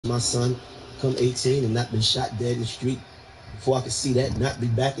my son come 18 and not been shot dead in the street before I could see that, not be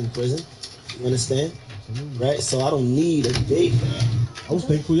back in prison. You understand? Right? So I don't need a day for that. I was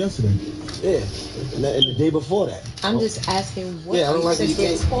thankful yesterday. Yeah, and the day before that. I'm just asking what I don't like you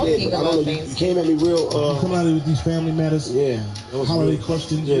talking about things. You came at me real. You come out with these family matters. Yeah. Holiday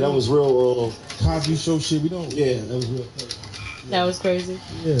questions. Yeah, that was real. Cosby Show shit. We don't. Yeah, that was real. That was crazy.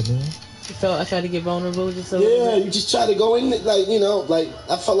 Yeah, man. You felt I tried to get vulnerable just a little bit. You just try to go in it, like, you know, like,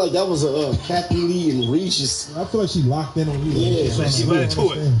 I felt like that was a Kathleen and Regis. I feel like she locked in on you. Yeah, she went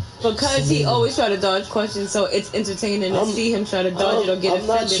into it. Because he always try to dodge questions, so it's entertaining to see him try to dodge it or get offended.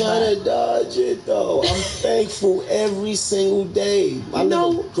 I'm not trying to dodge it, though. I'm thankful every single day. I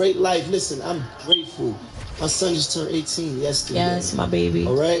live a great life. Listen, I'm grateful. My son just turned 18 yesterday. Yes, my baby.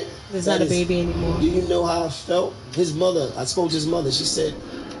 All right? He's not a baby anymore. Do you know how I felt? His mother, I spoke to his mother. She said,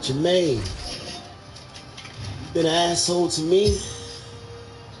 Jermaine, you've been an asshole to me,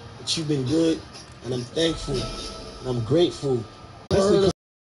 but you've been good, and I'm thankful, and I'm grateful. It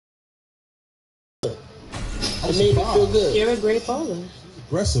made me feel good. You're a great father.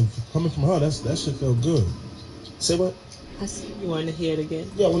 Aggressive. Coming from her, that shit felt good. Say what? I said, you want to hear it again?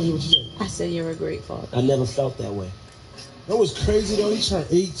 Yeah, I want to hear what you said. I said you're a great father. I never felt that way. That was crazy though. He turned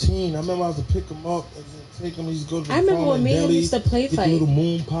 18. I remember I was to pick him up and then take him. He's go to the I remember when me and him used to play get fight. the little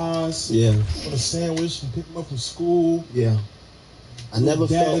moon pies. Yeah. On a sandwich and pick him up from school. Yeah. I never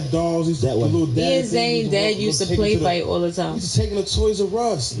felt the dolls. that way. Me and Zane, Dad used to play fight all the time. He used to take him to Toys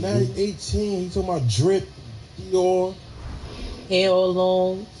R Us. Now he's 18. He talking about drip, Dior, hair all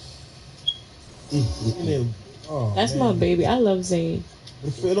long. That's my baby. I love Zane.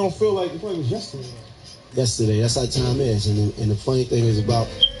 It don't feel like it was yesterday. Yesterday, that's how time is. And the funny thing is about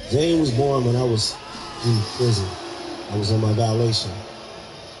Zane was born when I was in prison. I was on my violation.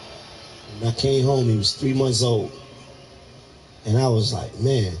 When I came home, he was 3 months old. And I was like,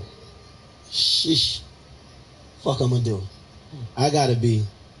 man, shish, fuck I'm gonna do? I gotta be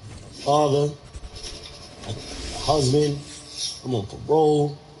a father, a husband, I'm on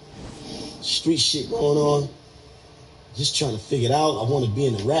parole, street shit going on. Just trying to figure it out. I want to be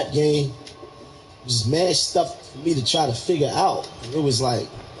in the rap game. Just mad stuff for me to try to figure out. And it was like,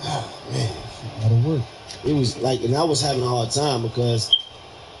 oh, man. That'll work. It was like, and I was having a hard time because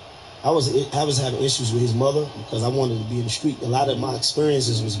I was having issues with his mother because I wanted to be in the street. A lot of my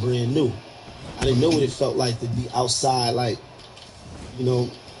experiences was brand new. I didn't know what it felt like to be outside, like, you know,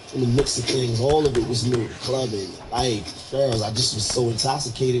 in the mix of things. All of it was new. Clubbing, life, girls. I just was so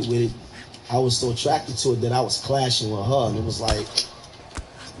intoxicated with it. I was so attracted to it that I was clashing with her, and it was like,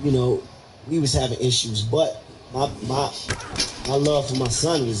 you know, we was having issues. But my love for my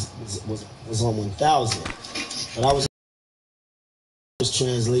son was on 1,000. But I was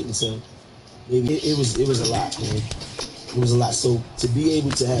translating to maybe it was a lot, man. It was a lot. So to be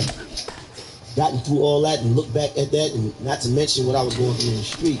able to have gotten through all that and look back at that, and not to mention what I was going through in the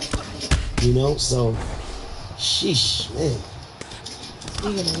street, you know. So, sheesh, man.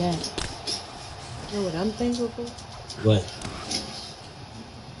 Speaking of that. You know what I'm thankful for? What?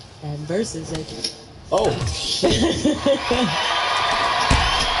 That versus that. Oh, shit.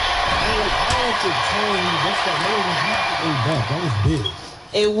 That was big.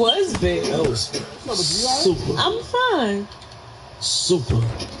 It was big. That was super. I'm fine. Super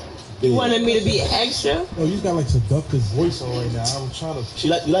big. You wanted me to be extra? No, you got like seductive voice on right now. I'm trying to. You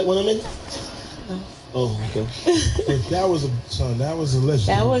like one of them? Oh, okay. That was a legend.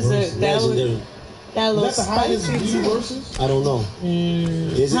 That was legendary. That was the highest view versus? I don't know.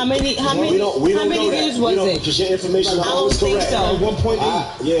 Is it? How many views was it? Because your information is always correct. So.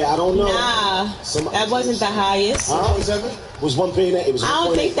 1.8. Yeah, I don't know. Nah, that wasn't the highest. Was 1.8? It was. I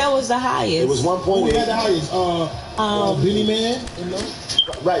don't think that was the highest. It was 1.8. Who had the highest? Benny Man. You know?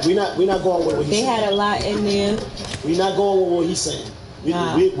 Right. We're not going with what he's saying. They had a lot in there. We're not going with what he's saying. We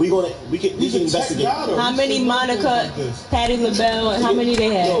can investigate. How many Monica, Patti LaBelle, and how many they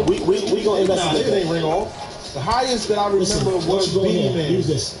had? No, we gonna investigate. It ain't ring off. The highest that I remember was Benny Man.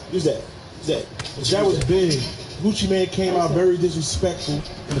 Use that. That was big. Gucci Mane came out very disrespectful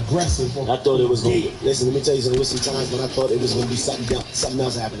and aggressive. I thought it was going to be, listen, let me tell you something. There was some times when I thought it was going to be something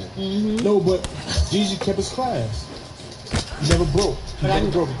else happening. Mm-hmm. No, but Gigi kept his class. He never broke. He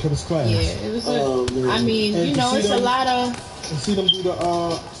kept his class. Yeah, it was I mean, and you know, it's a lot of... And see them do the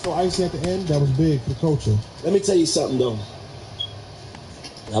So Icy at the end, that was big for culture. Let me tell you something, though.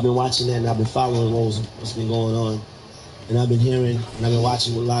 I've been watching that and I've been following what's been going on. And I've been hearing and I've been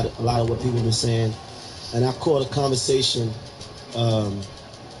watching a lot of what people have been saying. And I caught a conversation that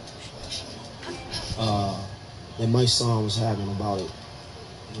my son was having about it.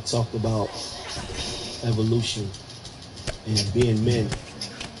 We talked about evolution and being men,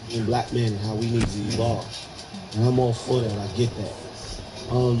 being black men and how we need to evolve. And I'm all for that. I get that.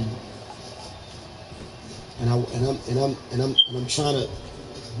 I'm trying to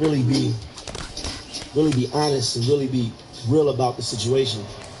really be honest and really be real about the situation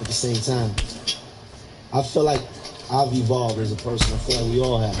at the same time. I feel like I've evolved as a person. I feel like we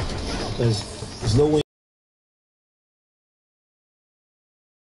all have, because there's no way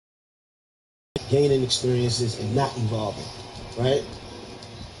gaining experiences and not evolving, right?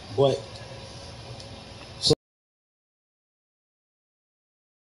 But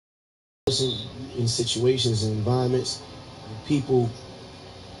in situations and environments and people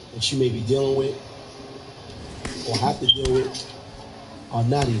that you may be dealing with or have to deal with are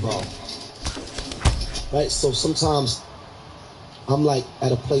not evolved, right? So sometimes I'm like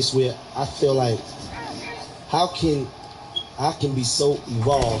at a place where I feel like, how can I be so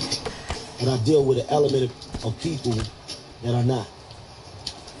evolved and I deal with an element of people that are not,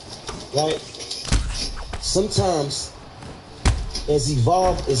 right? Sometimes, as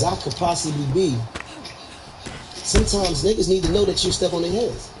evolved as I could possibly be, sometimes niggas need to know that you step on their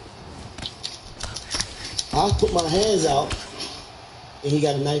heads. I'll put my hands out and he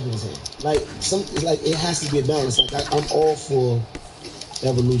got a knife in his hand. Like it has to be a balance. Like I'm all for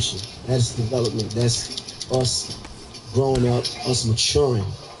evolution. That's development. That's us growing up, us maturing.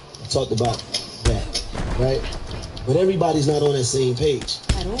 I talked about that, right? But everybody's not on that same page.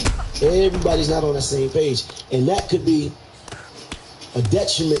 I don't. Everybody's not on that same page. And that could be a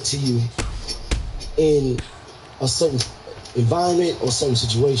detriment to you in a certain environment or certain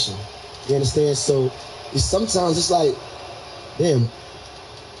situation. You understand? So sometimes it's like, damn,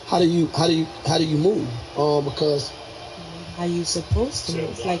 how do you move? Because how you supposed to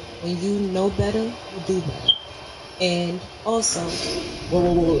move. Like when you know better, you do better. And also,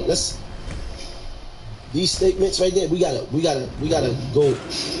 whoa. These statements right there, we gotta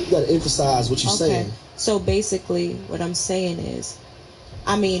emphasize what you're saying. So basically, what I'm saying is,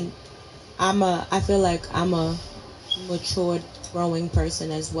 I feel like I'm a matured, growing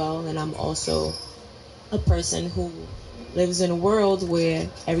person as well, and I'm also a person who lives in a world where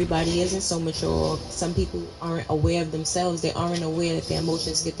everybody isn't so mature. Some people aren't aware of themselves. They aren't aware that their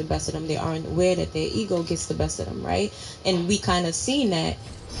emotions get the best of them. They aren't aware that their ego gets the best of them, right? And we kind of seen that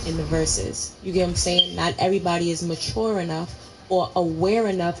in the verses. You get what I'm saying? Not everybody is mature enough or aware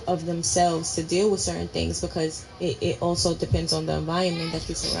enough of themselves to deal with certain things, because it also depends on the environment that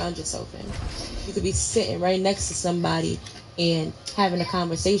you surround yourself in. You could be sitting right next to somebody and having a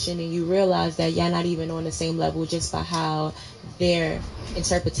conversation and you realize that y'all not even on the same level just by how their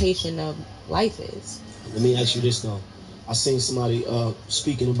interpretation of life is. Let me ask you this though. I seen somebody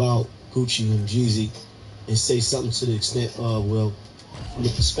speaking about Gucci and Jeezy and say something to the extent of, well, from the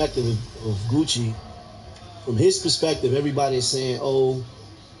perspective of Gucci, from his perspective, everybody is saying, oh,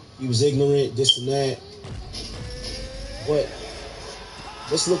 he was ignorant, this and that. But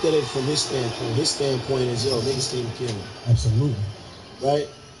let's look at it from his standpoint. His standpoint is, yo, niggas came to kill him. Absolutely. Right?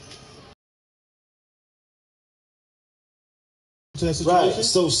 To that situation? Right.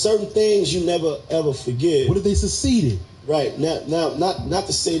 So certain things you never ever forget. What if they succeeded? Right. Now, not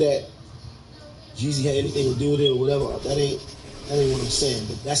to say that Jeezy had anything to do with it or whatever. That ain't what I'm saying.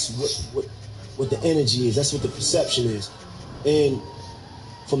 But that's what the energy is. That's what the perception is. And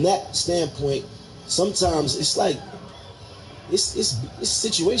from that standpoint, sometimes it's like it's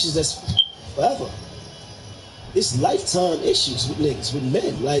situations that's forever. It's lifetime issues with niggas, with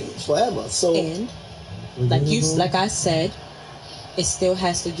men, like forever. So, and like I said, it still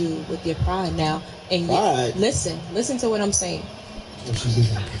has to do with your pride now. And pride. Listen to what I'm saying.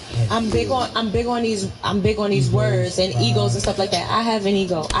 I'm big on these words and egos and stuff like that. I have an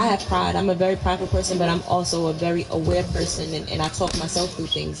ego. I have pride. I'm a very prideful person, but I'm also a very aware person, and I talk myself through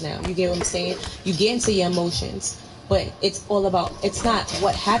things now. You get what I'm saying? You get into your emotions, but it's all about, it's not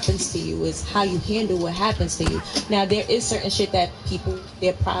what happens to you, it's how you handle what happens to you. Now there is certain shit that people,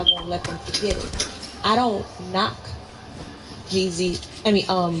 their pride won't let them forget it. I don't knock Gucci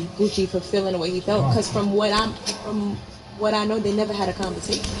for feeling the way he felt, because from what I know, they never had a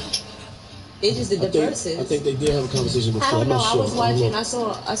conversation. They just did the verses. I think they did have a conversation before. I don't know. I'm not sure. I was watching.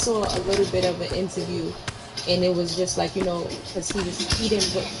 I saw a little bit of an interview, and it was just like, because Jeezy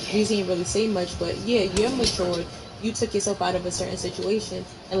didn't really say much, but yeah, you're matured. You took yourself out of a certain situation,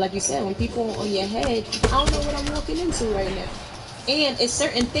 and like you said, when people are on your head, I don't know what I'm walking into right now. And it's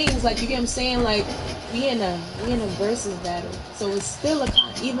certain things, like, you get what I'm saying, like we in a versus battle, so it's still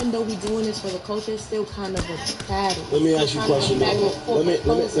even though we doing this for the culture, it's still kind of a battle. Let me ask you a question. Let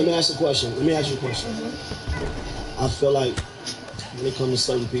me ask you a question. Mm-hmm. I feel like when it comes to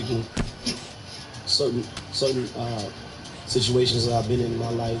certain people, certain situations that I've been in my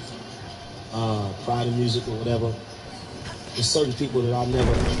life, prior to music or whatever. There's certain people that I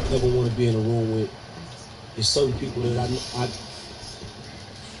never want to be in a room with. There's certain people that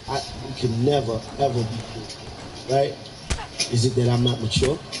we can never ever be cool, right? Is it that I'm not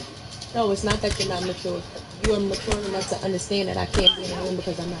mature? No, it's not that you're not mature. You are mature enough to understand that I can't be in a room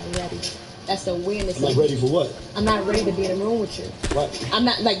because I'm not ready. That's the awareness. I'm not ready for what? I'm not ready to be in a room with you. What? I'm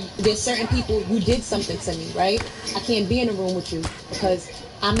not, like, there's certain people who did something to me, right? I can't be in a room with you because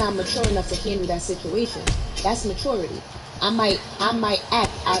I'm not mature enough to handle that situation. That's maturity. I might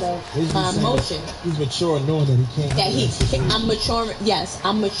act out of my emotion. He's mature knowing that he can't. I'm mature. Yes,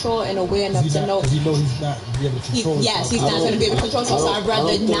 I'm mature and aware enough to know. Because he knows he's not be able to control. Yes, he's not going to be able to control himself. So I'd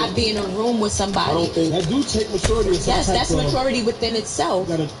rather not be in a room with somebody. I don't think that do take maturity. Yes, that's maturity within itself.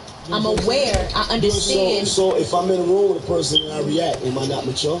 I'm aware. I understand. So if I'm in a room with a person and I react, am I not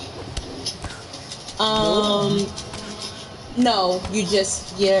mature? No,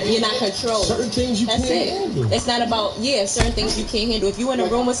 you're not controlled. Certain things you can't handle. It's not about certain things you can't handle. If you're in a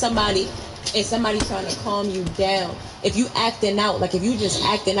room with somebody and somebody trying to calm you down, if you acting out, like if you just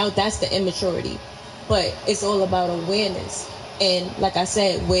acting out, that's the immaturity. But it's all about awareness. And like I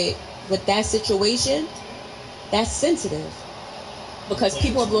said, with that situation, that's sensitive. Because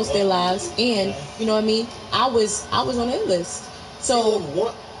people have lost their lives, and you know what I mean. I was on a list, so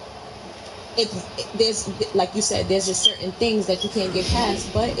if there's, like you said, there's just certain things that you can't get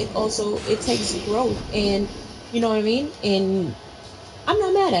past. But it takes growth, and you know what I mean. And I'm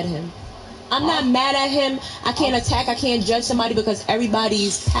not mad at him. I'm not mad at him. I can't attack. I can't judge somebody because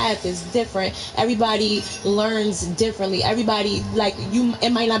everybody's path is different. Everybody learns differently. Everybody, like you,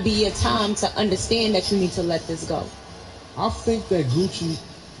 it might not be your time to understand that you need to let this go. I think that Gucci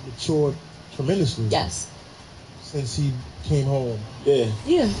matured tremendously. Yes. Since he came home. Yeah.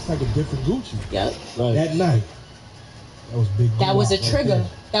 Yeah. It's like a different Gucci. Yep. Right. That night. That was big. That was a trigger.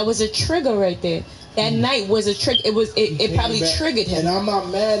 That was a trigger right there. That night was a trigger. It probably triggered him. And I'm not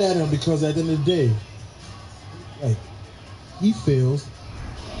mad at him because at the end of the day, like, he feels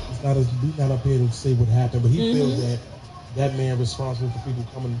he's not up here to say what happened, but he feels that man responsible for people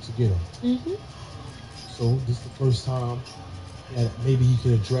coming to get him. Mm-hmm. So this is the first time that maybe he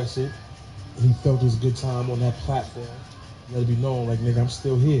could address it, and he felt it was a good time on that platform. Let it be known, like, nigga, I'm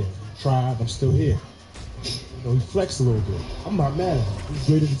still here. Tribe, I'm still here. You know, he flexed a little bit. I'm not mad at him. It's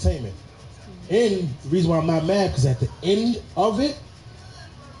great entertainment. And the reason why I'm not mad, because at the end of it,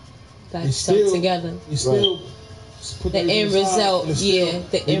 it's still together. It's still put the end result.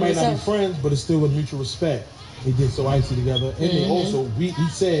 They might not be friends, but it's still with mutual respect. They did So Icy together, and they also he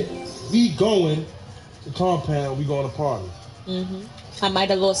said, we going to compound, we going to party. I might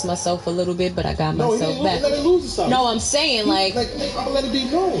have lost myself a little bit, but I got myself back. Let him lose himself. No, I'm saying I'm gonna let it be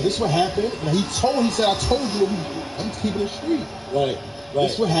known. This is what happened. Now he said, I told you, I'm keeping it straight. Right.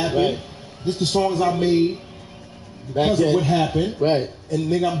 This is what happened. Right. This the songs I made because of what happened. Right.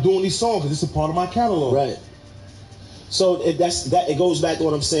 And nigga, I'm doing these songs because this is a part of my catalog. Right. So it goes back to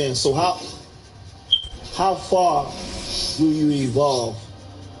what I'm saying. So how far do you evolve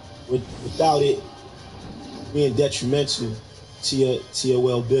without it being detrimental to your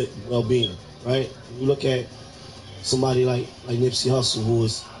well-being, right? You look at somebody like Nipsey Hussle, who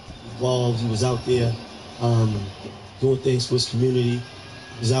was evolved. He was out there doing things for his community.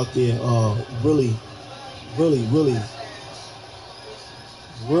 He was out there really being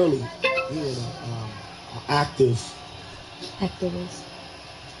activist.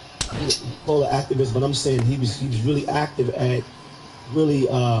 Call it activist, but I'm saying he was really active at really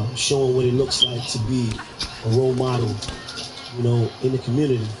showing what it looks like to be a role model, you know, in the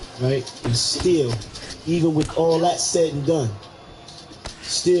community, right? And still, even with all that said and done,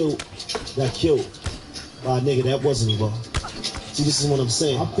 still got killed by a nigga that wasn't involved. See, this is what I'm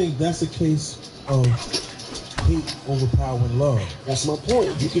saying. I think that's a case of hate overpowering love. That's my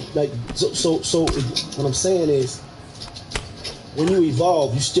point. You could so what I'm saying is, when you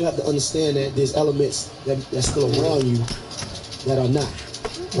evolve, you still have to understand that there's elements that's still around you that are not,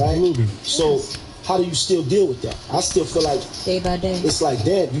 right? Absolutely. So how do you still deal with that? I still feel like day by day. It's like,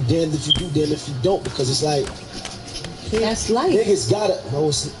 damn, you damned if you do, damn if you don't, because it's like that's life. Niggas gotta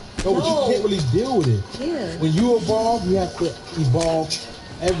but you can't really deal with it. Yeah. When you evolve, you have to evolve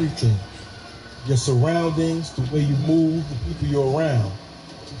everything. Your surroundings, the way you move, the people you're around.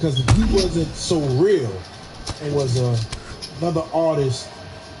 Because if he wasn't so real and was another artist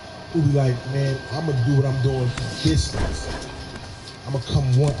who'd be like, man, I'm gonna do what I'm doing from distance. I'm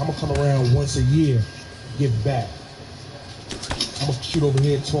gonna come around once a year and give back. I'm gonna shoot over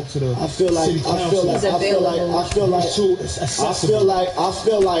here and talk to the city council. I feel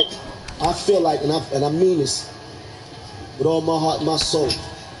like, and I mean this. with all my heart and my soul.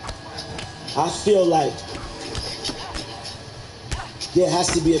 I feel like there has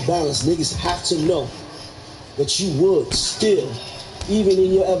to be a balance. Niggas have to know that you would still, even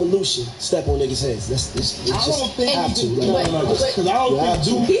in your evolution, step on niggas' heads. I don't think have to. Because I don't think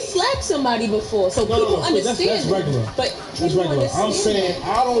dude. He slapped somebody before, so people understand. That's regular. But that's regular. I'm saying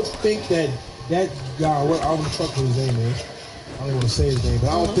I don't think that guy. I don't know what his name is. I don't even want to say his name, but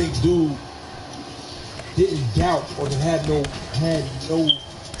I don't think dude didn't doubt or had no.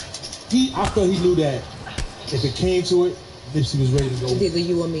 I felt he knew that if it came to it, Nipsey was ready to go. Either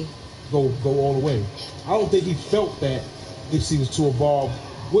you or me. Go all the way. I don't think he felt that Nipsey was too involved,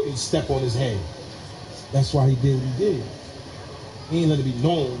 wouldn't step on his head. That's why he did what he did. He ain't let it be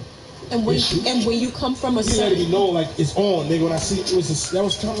known. And when you come from a he let it be known like it's on, nigga. When I see that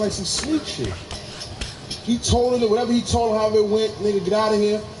was kind of like some sneak shit. He told him that whatever he told him, however it went, nigga, get out of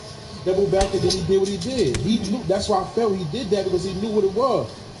here. Double back, and then he did what he did. He knew. That's why I felt he did that, because he knew what it was.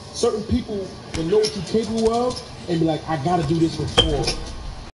 Certain people will know what you're capable of and be like, I gotta do this before.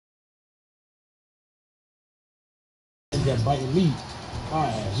 And that biting me, my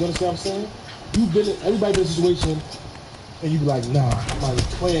ass. You understand what I'm saying? You've been in, everybody been in a situation, and you be like, nah, I'm not even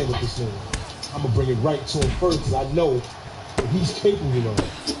playing with this thing. I'm gonna bring it right to him first, because I know that he's capable of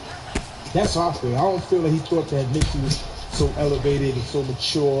it. That's how I feel. I don't feel that he thought that Nipsey was so elevated and so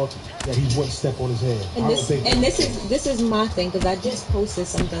mature that he wouldn't step on his head. And this is my thing, because I just posted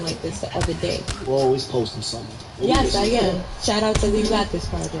something like this the other day. We're always posting something. Yes, I am. Shout out to We Got This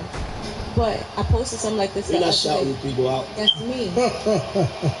project. But I posted something like this the other day. You're not shouting people out. That's me.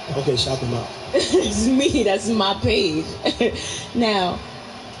 Okay, shout them out. It's me. That's my page. Now,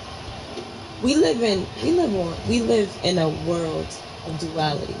 we live in a world of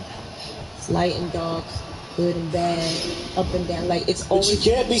duality. It's light and dark, good and bad, up and down. Like it's always. But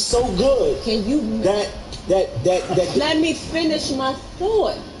you can't be so good. Can you? That. Let me finish my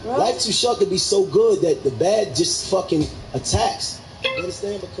thought, bro. Life's too short to be so good that the bad just fucking attacks. You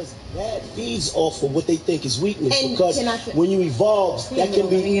understand? Because bad feeds off of what they think is weakness. And because when you evolve, that can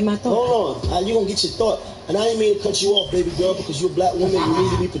be. Hold on, you gonna get your thought. And I didn't mean to cut you off, baby girl, because you're a black woman. You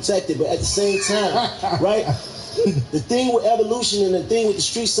need to be protected. But at the same time, right? The thing with evolution and the thing with the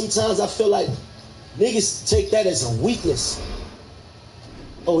streets, sometimes I feel like niggas take that as a weakness.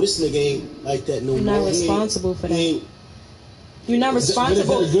 Oh, this nigga ain't like that no more. You're not responsible for that. You're not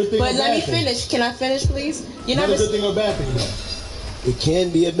responsible. But let me finish. Can I finish, please? You're not a good thing or a bad thing, though? It can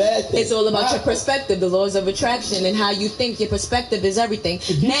be a bad thing. It's all about your perspective, the laws of attraction, and how you think. Your perspective is everything.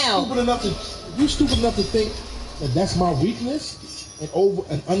 If you're stupid enough to think that that's my weakness and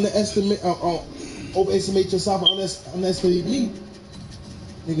overestimate yourself and underestimate me,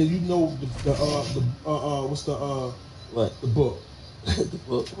 nigga, you know what's the what? The book. The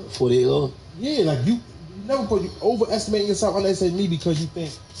book 48 Laws? Yeah, like you never put you overestimating yourself, underestimating me, because you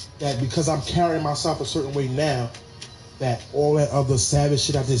think that because I'm carrying myself a certain way now, that all that other savage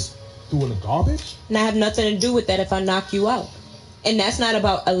shit I just threw in the garbage. And I have nothing to do with that if I knock you out. And that's not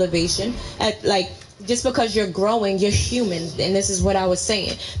about elevation. Just because you're growing, you're human, and this is what I was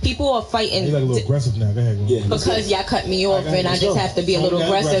saying. People are fighting. You're like a little aggressive now. Go ahead. Yeah, because y'all cut me off, and I just have to be a little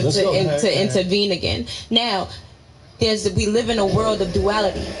aggressive to intervene again. Now, we live in a world of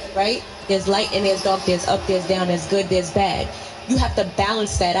duality, right? There's light and there's dark. There's up, there's down. There's good, there's bad. You have to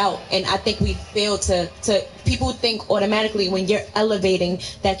balance that out, and I think we fail to. People think automatically when you're elevating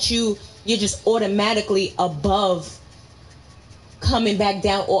that you're just automatically above coming back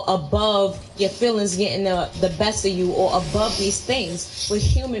down, or above your feelings getting the best of you, or above these things. We're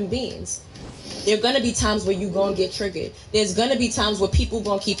human beings. There are going to be times where you're going to get triggered. There's going to be times where people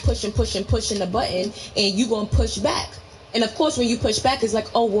going to keep pushing the button, and you're going to push back. And of course, when you push back, it's like,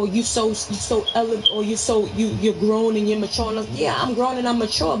 oh, well, you're grown and you're mature. And yeah, I'm grown and I'm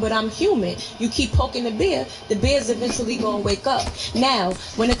mature, but I'm human. You keep poking the bear's eventually going to wake up. Now,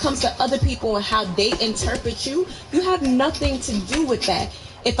 when it comes to other people and how they interpret you, you have nothing to do with that.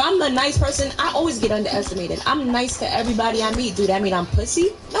 If I'm a nice person, I always get underestimated. I'm nice to everybody I meet. Do that mean I'm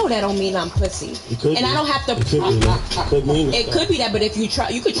pussy? No, that don't mean I'm pussy. And I don't have to. It could be that, but if you try,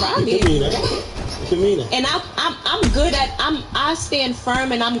 you could try me. It could mean that. And I'm good at. I stand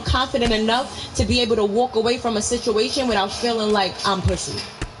firm and I'm confident enough to be able to walk away from a situation without feeling like I'm pussy,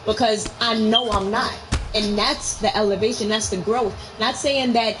 because I know I'm not. And that's the elevation. That's the growth. Not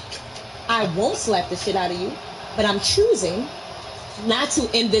saying that I won't slap the shit out of you, but I'm choosing not to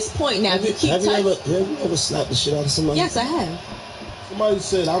in this point. Now, have you ever slapped the shit out of somebody? Yes, I have. Somebody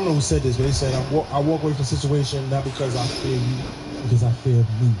said, I don't know who said this, but they said, I walk away from a situation not because I fear you, because I fear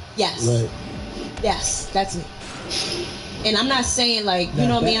me. Yes. Right. Yes, that's me. And I'm not saying like, you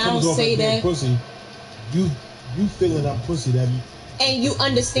know what I mean? I don't say that. Pussy, you you feeling I'm pussy, that. And you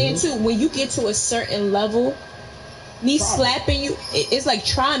understand too, when you get to a certain level, me slapping you, it's like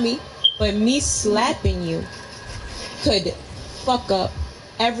try me, but me slapping you could fuck up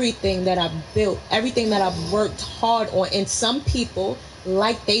everything that I've built, everything that I've worked hard on. And some people,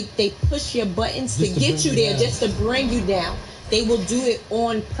 like they push your buttons just to get you there, just to bring you down. They will do it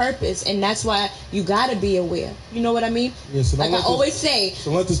on purpose, and that's why you gotta be aware. You know what I mean? Yeah, so like I always say.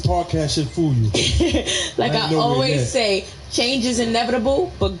 So let this podcast shit fool you. Like I always say, change is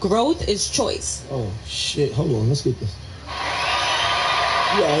inevitable, but growth is choice. Oh shit! Hold on, let's get this.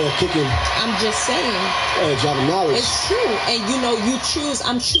 You out here kicking. I'm just saying. Dropping knowledge. It's true, and you know you choose.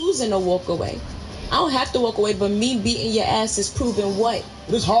 I'm choosing to walk away. I don't have to walk away, but me beating your ass is proving what?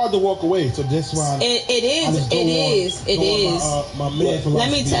 It's hard to walk away, so that's why. It is. My man philosophy. Let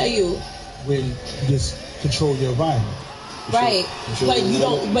me tell you. When you just control your environment. Right, but you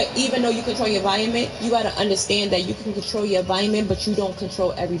don't. But even though you control your environment, you gotta understand that you can control your environment, but you don't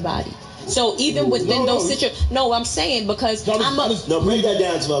control everybody. So even within those situations, I'm saying because break that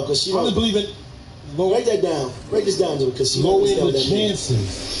down to her because she don't believe it. Break that down. Break this down to her because she low in the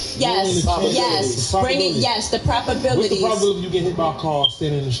chances. Yes, bring it. Yes, the probabilities. What's the probability you get hit by a car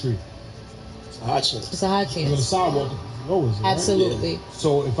standing in the street? It's a high chance. It's a high chance. You're on the sidewalk. Lowers it, absolutely. Right? Yeah.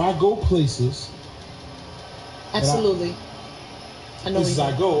 So if I go places, absolutely. I know places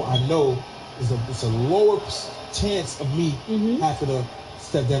I go, I know it's a lower chance of me having to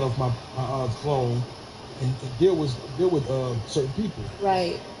step down off my throne and deal with certain people.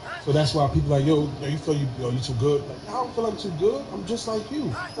 Right. So that's why people like, you feel you too good. Like, I don't feel I'm too good. I'm just like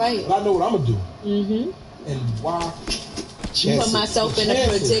you. Right. But I know what I'm gonna do. And why? Put myself in a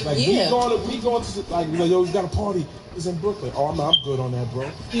predicament. Like, we going to like, you got a party. It's in Brooklyn. Oh, I'm good on that, bro. I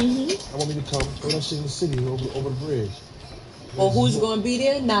want me to come. Throw that shit in the city over the bridge. Or who's gonna be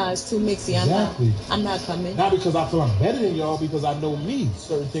there? Nah, it's too mixy. I'm not coming. Not because I feel I'm better than y'all, because I know me.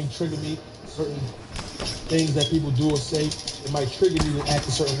 Certain things trigger me. Certain things that people do or say, it might trigger me to act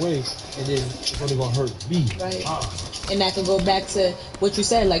a certain way, and then it's only gonna hurt me. Right. And that can go back to what you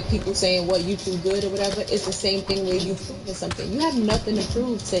said, like people saying, "What, you too good" or whatever. It's the same thing where you proving something. You have nothing to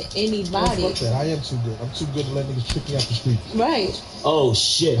prove to anybody. Fuck that. I am too good. I'm too good to let niggas trick me out the street. Right. Oh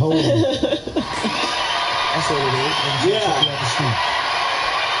shit! Hold on. That's what it is.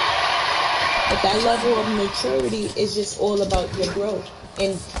 But that level of maturity is just all about your growth,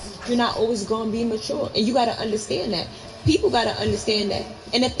 and you're not always going to be mature, and you got to understand that. People got to understand that,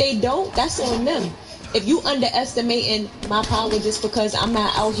 and if they don't, that's on them. If you underestimating my power just because I'm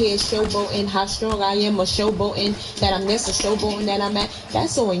not out here showboating how strong I am, or showboating that I'm this, or showboating that I'm that,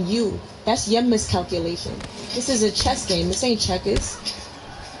 that's on you. That's your miscalculation. This is a chess game. This ain't checkers.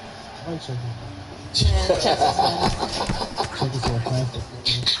 I like checkers.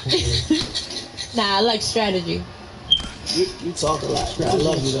 Nah, I like strategy. You talk a lot. I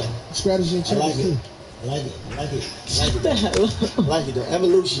love you though. Strategy and checkers too. I like it. I like it though.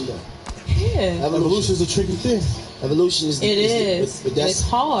 Evolution though. Yeah. Evolution is a tricky thing. Evolution is. But it's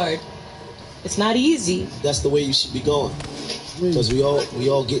hard. It's not easy. That's the way you should be going. Because we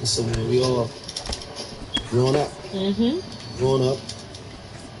all getting somewhere. We all growing up. Growing up.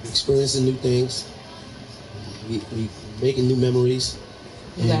 Experiencing new things. We making new memories.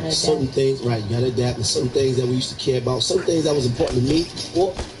 And certain things, right, you gotta adapt. And certain things that we used to care about, certain things that was important to me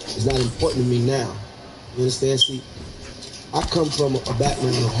before is not important to me now. You understand? See, I come from a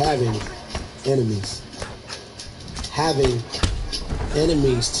background of having enemies. Having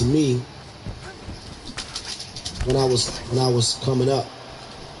enemies to me when I was coming up,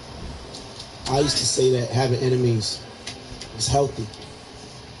 I used to say that having enemies was healthy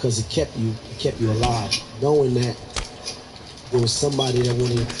because it kept you alive, knowing that there was somebody that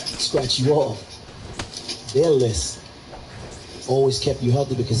wanted to scratch you off their list. Always kept you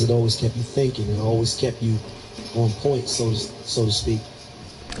healthy because it always kept you thinking. It always kept you on point, so to speak.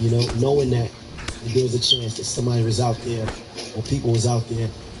 You know, knowing that there was a chance that somebody was out there or people was out there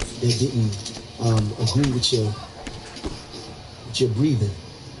that didn't agree with your breathing.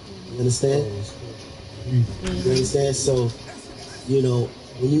 You understand? You understand? So, you know,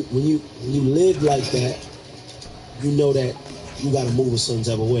 when you live like that, you know that you got to move a certain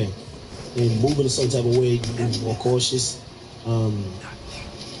type of way. And moving a certain type of way, you be more cautious.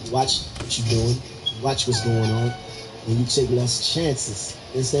 Watch what you're doing. Watch what's going on. And you take less chances.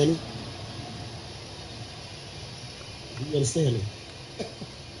 You understand me? You understand me?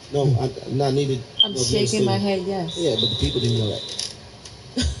 No, I needed. I'm shaking my head, yes. Yeah, but the people didn't know that.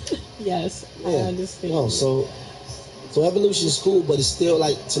 Yes, yeah. I understand. No, so evolution is cool, but it's still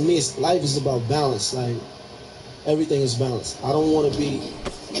like, to me, life is about balance. Like, everything is balanced. I don't want to be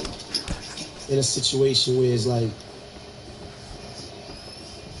in a situation where it's like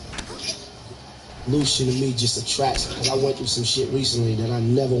Lucian to me just attracts, because I went through some shit recently that I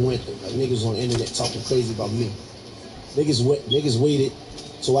never went through. Like niggas on the internet talking crazy about me. Niggas waited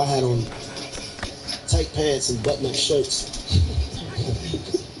till I had on tight pants and button-up shirts.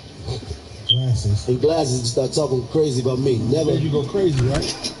 Glasses. And glasses and start talking crazy about me. Never. You go crazy,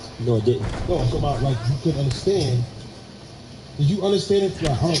 right? No, it didn't. No, I'm talking about like you couldn't understand. Did you understand it?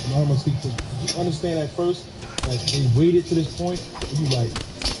 Like, I don't know how much speak to. Did you understand at first? Like they waited to this point. And you like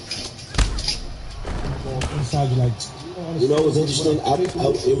inside you like. You know, it was interesting. I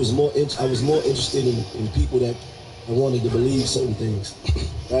was more interested in people that wanted to believe certain things,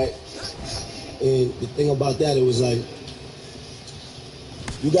 right? And the thing about that, it was like,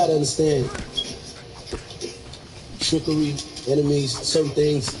 you gotta understand, trickery, enemies, certain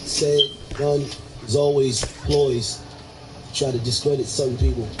things said, done, is always ploys to try to discredit certain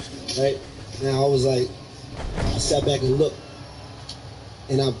people, right? Now I was like, I sat back and looked,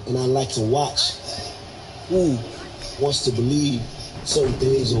 and I like to watch who wants to believe certain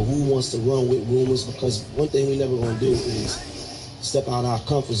things or who wants to run with rumors, because one thing we never gonna do is step out our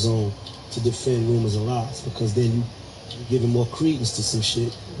comfort zone to defend rumors and lies, because then you're giving more credence to some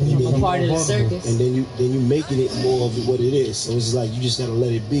shit. And you're a part of the circus. And then you making it more of what it is. So it's like you just gotta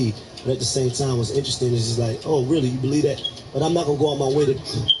let it be. But at the same time, what's interesting is just like, oh really, you believe that? But I'm not gonna go out my way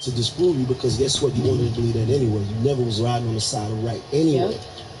to disprove you, because guess what? You wanted to believe that anyway. You never was riding on the side of right anyway. Yep.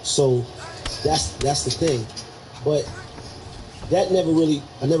 So that's the thing. But that I never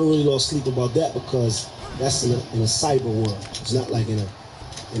really lost sleep about that, because that's in a cyber world. It's not like in a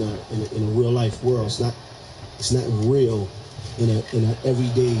real life world. It's not real in a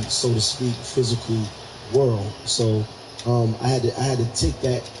everyday, so to speak, physical world. So I had to take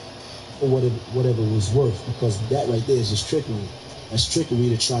that for whatever it was worth, because that right there is just trickery. That's trickery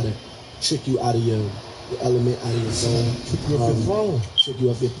to try to trick you out of your element, out of your zone. Trick you off your throne. Trick you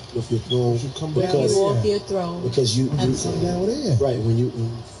off your throne. You come down off your throne. Because you come down there. Right, when you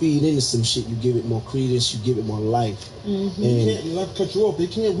feed into some shit, you give it more credence, you give it more life. Mm-hmm. And you can't let cut you off. They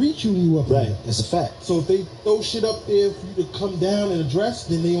can't reach you when you up right, there. that's a fact. So if they throw shit up there for you to come down and address,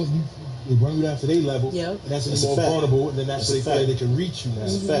 then they bring you down to their level. Yep. And that's when you're more vulnerable, and then that's when they feel like they can reach you now.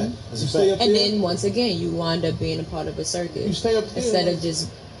 That's a fact. That's a fact. And then once again, you wind up being a part of a circus. You stay up there instead of just.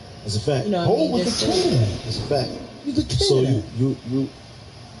 That's a fact. You know what I mean? just that's a fact. So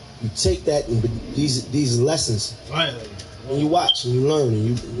you take that and these lessons. Right. And you watch and you learn and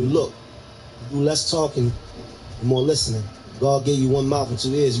you look. You do less talking and more listening. God gave you one mouth and 2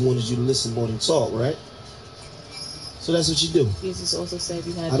 ears. He wanted you to listen more than talk, right? So that's what you do. Jesus also said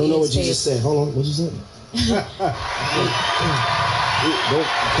you have. I don't know what Jesus said. Hold on, what you said? Don't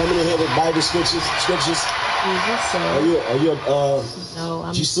come in here with Bible scriptures. Jesus said. Are you no,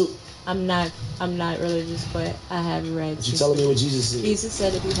 I'm not religious, but I have read. But you telling me what Jesus said? Jesus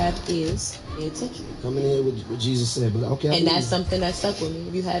said if you have ears, pay attention. Come in here with what Jesus said, but okay. And that's something that stuck with me.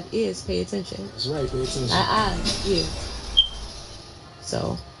 If you have ears, pay attention. That's right, pay attention. Yeah.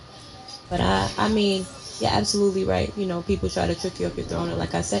 So, but I mean, you're absolutely right. You know, people try to trick you off your throne, and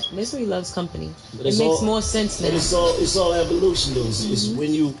like I said, misery loves company. It makes more sense now. It's all evolution, though. It's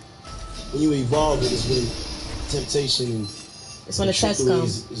when you evolve, it is when temptation. It's when the test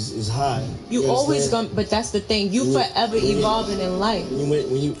comes. Is high. You always gonna, but that's the thing. You forever evolving in life. When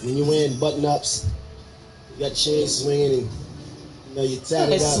you wearing button ups, you got chains swinging, and you know you're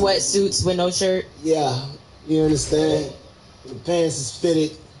tatted up. Sweatsuits with no shirt. Yeah, you understand. The pants is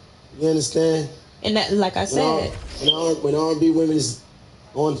fitted. You understand. And that, like I said, when R&B women is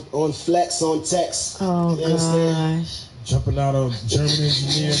on flex, on text. Oh gosh. Jumping out of German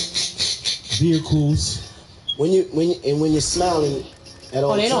engineered vehicles. When you're smiling at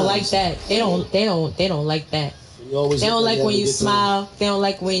all times. They don't like that. They don't like that. They don't like when you smile. They don't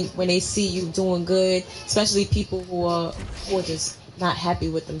like when they see you doing good. Especially people who are just not happy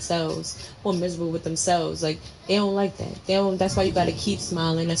with themselves, or miserable with themselves. Like they don't like that. That's why you gotta keep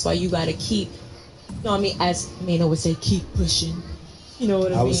smiling. That's why you gotta keep. You know what I mean? As Maine would say, keep pushing. You know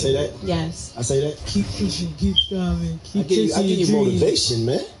what I mean? I would say that. Yes. I say that. Keep pushing. Keep striving. Keep chasing I give you motivation,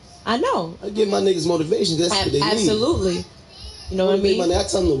 man. I know. I give my niggas motivation. That's what they need. Absolutely. You know what I mean? I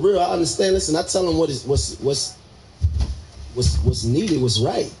tell them the real. I understand. Listen, I tell them what's needed, what's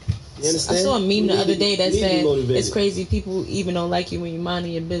right. You understand? I saw a meme the other day that said it's crazy. People even don't like you when you're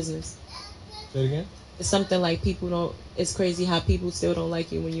minding your business. Say it again. It's something like people don't. It's crazy how people still don't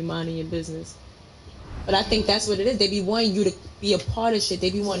like you when you're minding your business. But I think that's what it is. They be wanting you to be a part of shit. They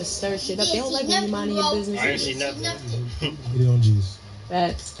be wanting to stir shit up. They don't like when you minding your business. I ain't see nothing. Get it on Jesus.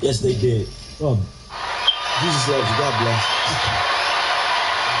 Facts. Yes, they did. Jesus loves you. God bless.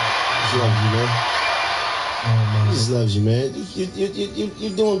 just loves you, man. Man. He just loves you, man.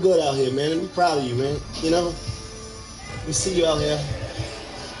 You're doing good out here, man. I'm proud of you, man. You know, we see you out here.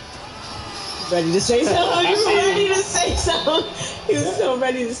 Ready to say something? You ready to say something? He was so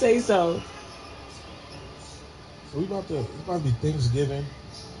ready to say so. So it's about to be Thanksgiving.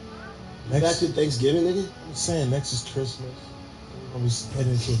 Back to Thanksgiving, nigga? I'm saying next is Christmas. We're gonna be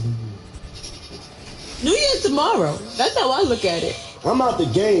heading into a new year. New Year's tomorrow. That's how I look at it. I'm out the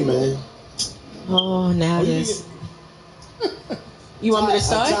game, man. Oh, now this. You want me to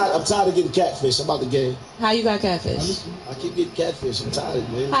start? I'm tired of getting catfish. I'm out the game. How you got catfish? I keep getting catfish. I'm tired,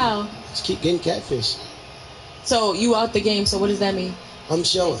 man. How? Just keep getting catfish. So you out the game. So what does that mean? I'm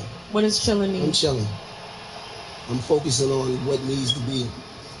chilling. What does chilling mean? I'm chilling. I'm focusing on what needs to be.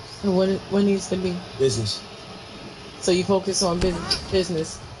 What needs to be? Business. So you focus on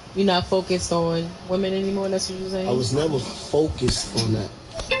business. You're not focused on women anymore. That's what you're saying. I was never focused on that.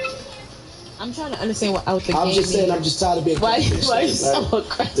 I'm trying to understand what out the game I'm just saying. means. I'm just tired of being catfish. Why are you so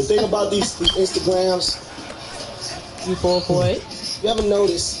aggressive? The thing about these Instagrams. You fall for it? You ever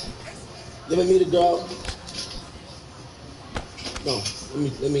notice? You ever meet a girl? No.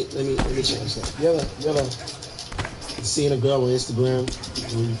 Let me change that. You ever seen a girl on Instagram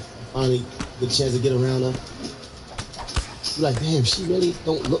and you finally get a chance to get around her? You're like, damn, she really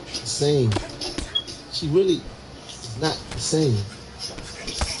don't look the same. She really is not the same.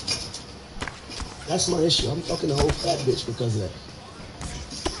 That's my issue. I'm fucking the whole fat bitch because of that.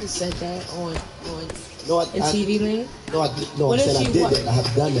 You said that on in TV land? No, I'm saying I did that. I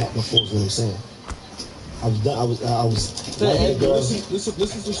have done that before. Is what I'm saying. I was like the girl. Listen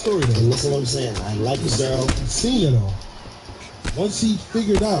is the story though. And listen to what I'm saying. I like the girl. I've seen it all. Once he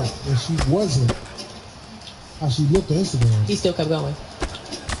figured out that she wasn't how she looked on Instagram, He still kept going.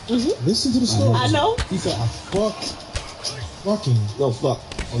 Mm-hmm. Listen to the story. I know. He said, "I fucked, fucking." No fuck.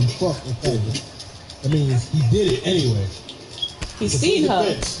 Or he fucked. That means he did it anyway. He's seen her.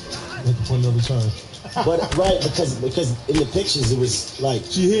 At the point of return. But right, because in the pictures it was like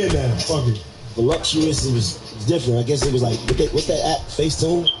She hear that. Fuck it. voluptuous. It was different. I guess it was like what's that app?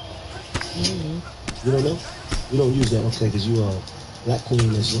 Facetune. Mm-hmm. You don't know? You don't use that, okay? Because you are black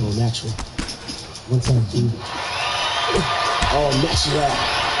queen. That's natural. One time too. Oh, natural.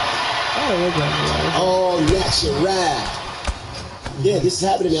 Oh, natural. Yeah, this is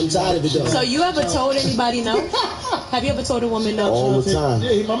happening to me. I'm tired of it though. So you ever told anybody no? Have you ever told a woman no? All the time.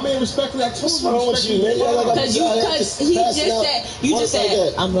 Yeah, my man respectfully. I told What's wrong with you, man? Because he just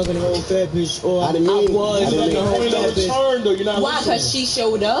said, I'm looking at a whole fat bitch, or I was looking at a whole fat bitch. Why? Because she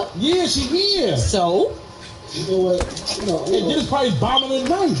showed up? Yeah, she here. So? You know what? And then it's probably bombing at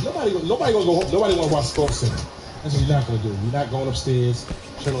night. Nobody gonna go home. Nobody wanna watch Sports Center. That's what you're not gonna do. You're not going upstairs,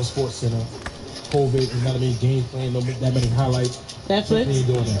 turn on Sports Center. COVID, you know what I mean? Game playing, no that many highlights. Netflix? We ain't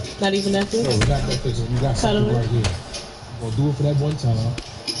doing that. Not even Netflix? No, we got Netflix. We got something right here. We're gonna do it for that one time.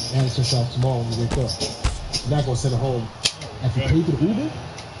 Manage yourself tomorrow when you wake up. You're not gonna send it home. After you pay for the Uber,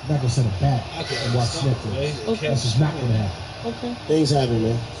 you're not gonna send it back and watch Netflix. Okay. That's just not gonna happen. Okay. Things happen,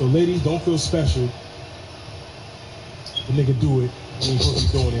 man. So ladies, don't feel special. The nigga do it. He ain't supposed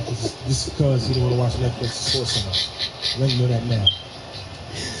to be doing it just because he didn't want to watch Netflix or Sports Center. Let me know that now.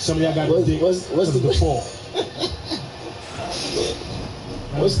 Some of y'all got the dick what's the default.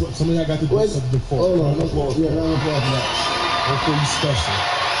 Some of y'all got the dick of the default. Hold on, round of applause for that. Don't feel you special.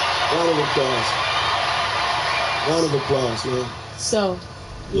 Round of applause, man. So,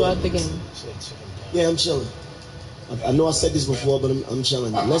 you out the game? Yeah, I'm chilling. I know I said this before, but I'm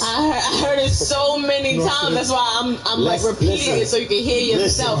chilling. I heard it so many times. That's why I'm like repeating it so you can hear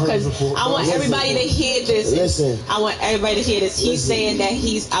yourself. Because I want everybody to hear this. Listen. I want everybody to hear this. He's saying that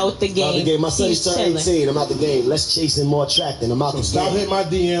he's out the game. Out the game. My son's turned 18. I'm out the game. Less chasing, more attracting. I'm out the game. Stop hitting my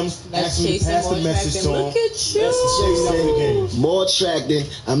DMs. Less Ask me to pass the message to him. Look at you. More attracting.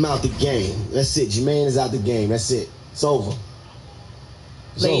 I'm out the game. That's it. Jermaine is out the game. That's it. It's over.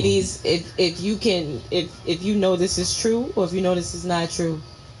 Ladies, if you know this is true or if you know this is not true,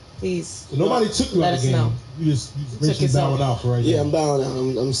 please. Nobody took you out of the game. Know. You just bowing out for right now. Yeah, I'm bowing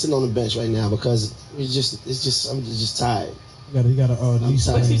out. I'm sitting on the bench right now because I'm just tired. You got a niece.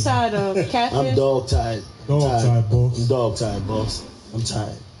 What you tired of? Catfish? I'm dog tired. Dog tired, boss. I'm dog tired, boss. I'm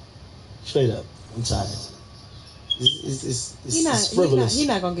tired. Straight up, I'm tired. It's frivolous. He's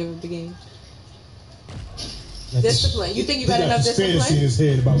not gonna give up the game. Discipline. You think you got enough this discipline? Fantasy in his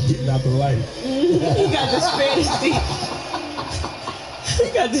head about getting out the light. He got this fantasy. He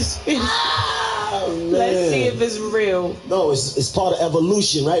got this fantasy. Oh, Let's see if it's real. No, it's part of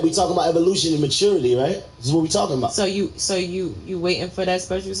evolution, right? We talking about evolution and maturity, right? This is what we talking about. So you waiting for that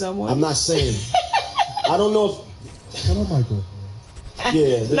special someone? I'm not saying. I don't know if. Shut up, Michael.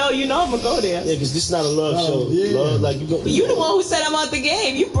 Yeah. No, you know I'm gonna go there. Yeah, because this is not a love show. Yeah. Love, like you go. You the one who said I'm out the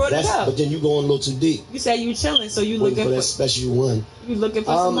game. You brought it up. But then you going a little too deep. You said you chilling, so you Waiting looking for that special one. You looking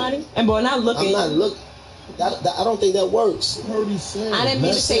for somebody? And boy, not looking. I'm not look. I don't think that works. I heard he said. I didn't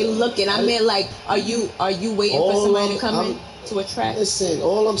mean to say looking. I meant like, are you waiting for somebody to come in to attract? Listen,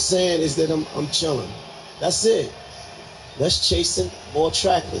 all I'm saying is that I'm chilling. That's it. Less chasing, more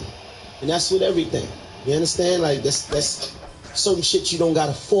attracting, and that's with everything. You understand? Like that's certain shit you don't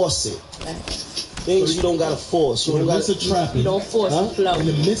gotta force it. Things you don't gotta force. You in don't the midst gotta. of trapping, You don't force the flow. in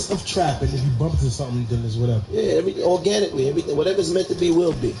the midst of trapping, if you bump into something, then it's whatever. Yeah, everything organically. Everything, whatever's meant to be,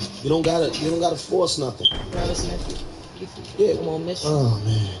 will be. You don't gotta force nothing. Yeah. Come on, mission. Oh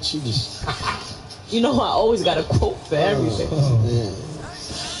man, she just. You know I always got a quote for everything. Oh man.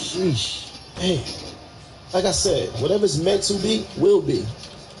 Sheesh. Hey. Like I said, whatever's meant to be, will be.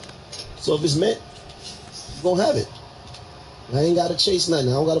 So if it's meant, you're gonna have it. I ain't gotta chase nothing.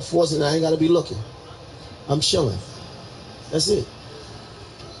 I don't gotta force it. I ain't gotta be looking. I'm chilling. That's it.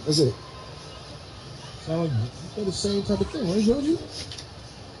 That's it. Sound like you said the same type of thing, right, Georgie?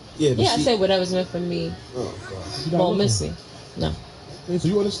 Yeah, but Yeah, I say whatever's meant for me Oh God. won't miss me. No. Okay, so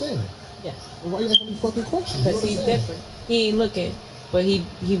you understand it. Yeah. Well, why you asking these fucking questions? Because he's different. He ain't looking, but he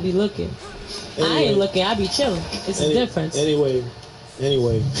be looking. I Anyway. ain't looking, I be chilling. It's a difference. Anyway.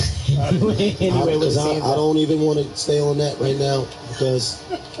 Anyway, I don't even want to stay on that right now because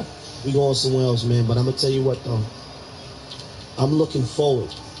we going somewhere else, man. But I'm gonna tell you what though. I'm looking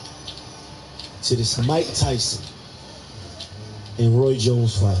forward to this Mike Tyson and Roy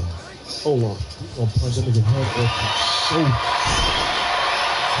Jones fight. Hold on. Gonna punch that nigga head off.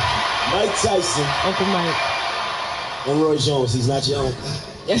 Mike Tyson Uncle Mike. and Roy Jones. He's not your uncle.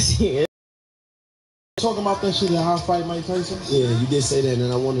 Yes, he is. Talking about that shit in how I fight Mike Tyson. Yeah, you did say that,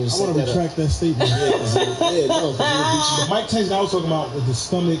 and I wanted to say that. I want to retract that statement. Because Mike Tyson, I was talking about with the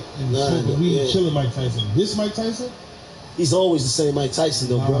stomach and smoking weed, chilling Mike Tyson. This Mike Tyson? he's always the same Mike Tyson,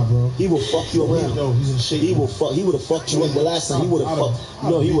 though, bro. He will fuck you around. No, he's in shape. He would have fucked you up the last time. He would have fucked.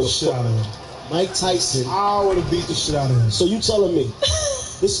 No, he would have fucked. Mike Tyson. I would have beat the shit out of him. So you telling me?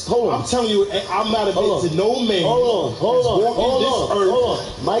 Hold on. I'm telling you, I'm not admitting to no man. Hold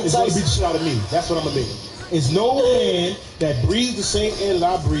on. Mike Tyson Tyson beat the shit out of me. That's what I'm admitting. It's no man that breathes the same air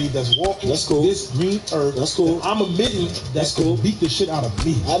that I breathe that's walking this green earth. That's cool. I'm admitting that's cool. Beat the shit out of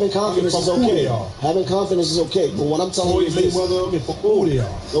me. Having confidence is okay. Having confidence is okay. But what I'm telling you is this.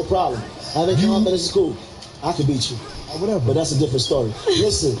 No problem. Having confidence is cool. I can beat you. Whatever. But that's a different story.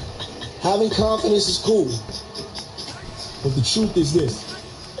 Listen, having confidence is cool. But the truth is this.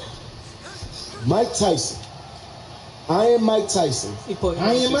 Mike Tyson. I am Mike Tyson. I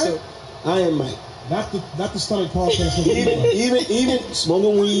am Mike? I am Mike. Not the stomach podcast. even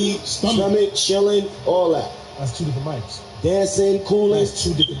smoking weed, stomach, chilling, all that. That's two different mics. Dancing, cooling. That's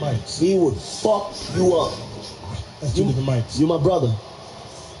two different mics. He would fuck you up. That's two different mics. You my brother.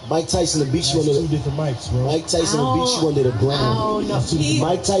 Mike Tyson will beat you under two different mics, bro. Mike Tyson will beat you under the ground.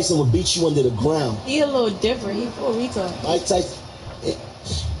 Mike Tyson will beat you under the ground. He a little different. He full retard. Mike Tyson.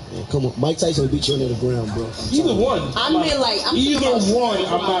 Man, come on, Mike Tyson will beat you under the ground, bro. Either one. I'm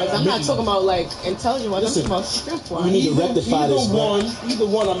not talking about like intelligent ones. I'm talking about strength wise. You need to rectify this, man. Either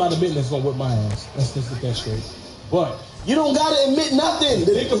one, I'm not admitting that's gonna whip my ass. Let's just get that straight. But you don't gotta admit nothing.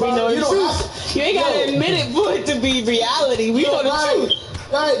 Think about it. You ain't gotta admit it for it to be reality. We know the truth.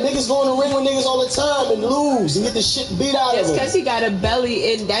 Right, niggas go in the ring with niggas all the time and lose and get the shit beat out of them. Just because he got a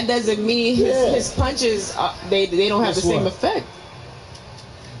belly, and that doesn't mean his punches they don't have the same effect.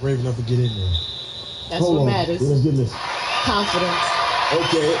 Brave enough to get in there. That's what matters. Let's get this. Confidence.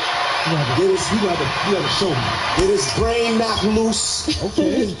 Okay. You gotta show me. Get his brain knocked loose. Okay.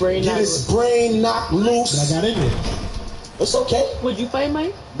 His brain knocked loose. But I got in there. It's okay. Would you fight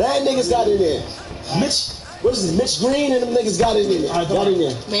Mike? Bad niggas got in there. What is this? Mitch Green and them niggas got in there. Got in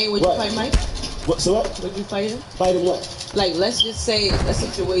there. Man, would you fight Mike? What? So what? Would you fight him? Fight him what? Like, let's just say a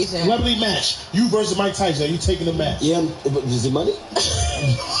situation. Celebrity match. You versus Mike Tyson. Are you taking the match? Yeah. Is it money?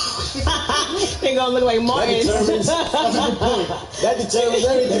 They gonna look like Martin. That's a good point. That determines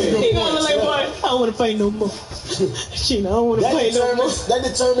everything. He gonna look like Martin. I don't want to fight no more. Sheena, I don't want to fight no more. That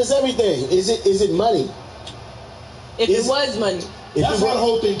determines everything. Is it money? If it was money. That's what the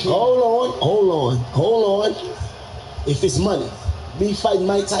whole thing came. Hold on. If it's money, me fighting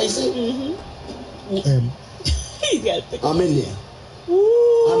Mike Tyson, He's got to think. I'm in there.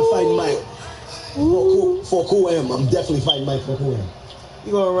 I'm fighting Mike for cool M. I'm definitely fighting Mike for cool M.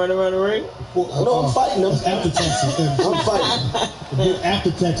 You gonna run around the ring? No, I'm fighting him. After taxes end. I'm fighting.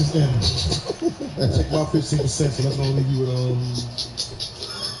 After taxes end. Take about 15%, so that's gonna leave you with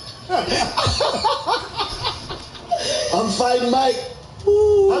I'm fighting Mike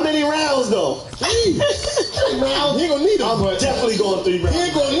How many rounds though? 3 rounds. He ain't gonna need them. I'm definitely going 3 rounds. He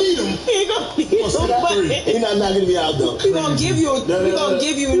ain't gonna need them. He ain't gonna give you He not knocking me out though. We gonna give you. We gonna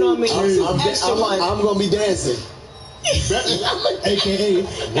give you. You know what I mean? Extra one. I'm gonna be dancing. AKA.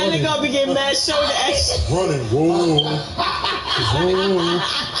 And they gonna be getting mad shoulder action. Running. Whoa.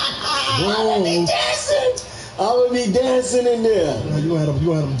 I'm gonna be dancing in there. You gonna have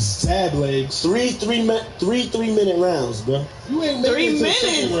them stab legs. 3 3-minute rounds, bro. You ain't making 3 it to the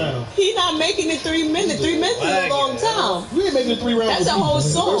second round. minutes. He not making it 3 minutes. 3 minutes is a long time. You ain't making it 3 rounds. That's a whole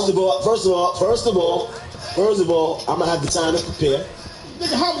song. First of all, I'm gonna have the time to prepare.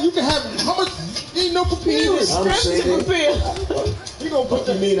 Nigga, how much? Ain't no preparing. I'm saying. To prepare. You gonna put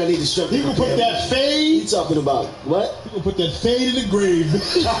What you mean I need to strength? You gonna put that fade? You talking about what? You gonna put that fade in the grave?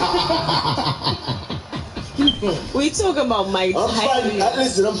 We talking about Mike Tyson.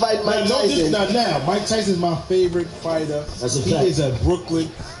 Listen, I'm fighting Mike Tyson. Now, Mike Tyson's my favorite fighter. That's a he fact. is a Brooklyn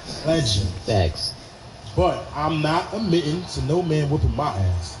legend. Facts. But I'm not admitting to no man whipping my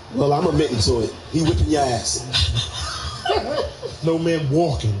ass. Well, I'm admitting to it. He whipping your ass. No man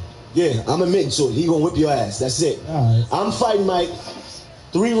walking. Yeah, I'm admitting to it. He gonna whip your ass. That's it. All right. I'm fighting Mike.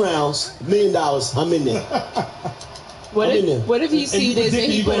 3 rounds, $1 million. I'm in there. What I'm in there. if he see this and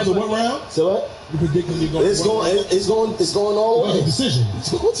he you put going up to what round? So what? You predicting you're going? It's going all the way. Decision.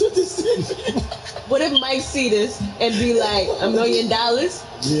 It's going to a decision. What if Mike see this and be like $1 million?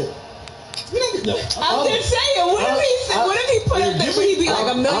 Yeah. I'm just saying. What if he put up that? He be like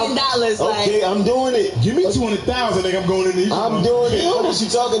 $1 million? Okay, I'm doing it. Give me 200,000. Nigga, I'm going in there. I'm doing it. What you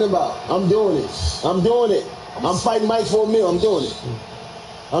talking about? I'm doing it. I'm I'm fighting Mike for $1 million. I'm doing it.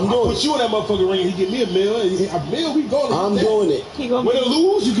 I'm doing Put it. you in that motherfucker ring. He give me $1 million. $1 million. We going. I'm doing it. He gonna Win or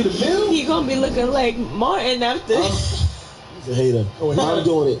lose, you get $1 million. He gonna be looking like Martin after. He's a hater. Oh, I'm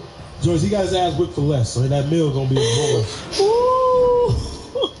doing it. Joyce, he got his ass whipped for less, so that meal gonna be a bonus. Ooh.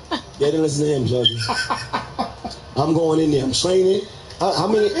 Yeah, then listen to him, judges. I'm going in there. I'm training. How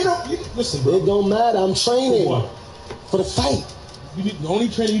many? Listen, bro. It don't matter. I'm training For what? for the fight. The only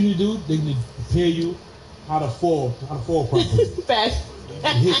training you need to do, they need to prepare you how to fall properly. Fact.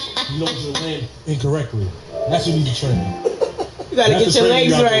 You know what you're land incorrectly. That's what you need to train. You gotta get your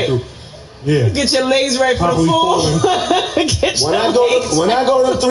legs right. Yeah. Get your legs right for the Properly fall. falling. Get When your I go to